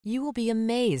You will be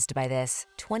amazed by this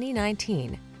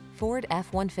 2019 Ford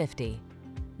F-150.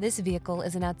 This vehicle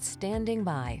is an outstanding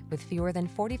buy with fewer than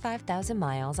 45,000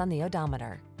 miles on the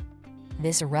odometer.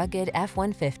 This rugged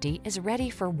F-150 is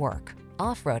ready for work,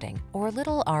 off-roading, or a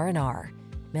little R&R.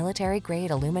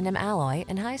 Military-grade aluminum alloy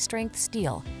and high-strength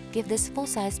steel give this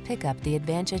full-size pickup the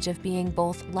advantage of being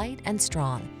both light and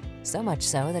strong, so much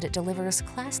so that it delivers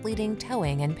class-leading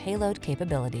towing and payload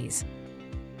capabilities.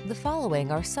 The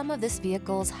following are some of this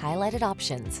vehicle's highlighted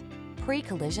options: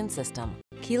 pre-collision system,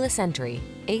 keyless entry,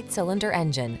 8-cylinder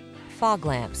engine, fog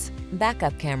lamps,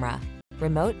 backup camera,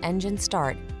 remote engine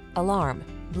start, alarm,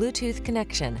 Bluetooth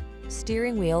connection,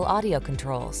 steering wheel audio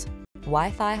controls,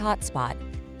 Wi-Fi hotspot.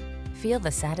 Feel the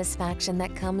satisfaction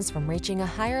that comes from reaching a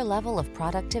higher level of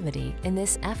productivity in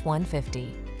this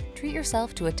F-150. Treat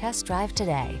yourself to a test drive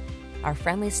today. Our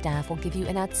friendly staff will give you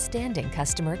an outstanding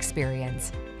customer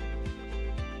experience.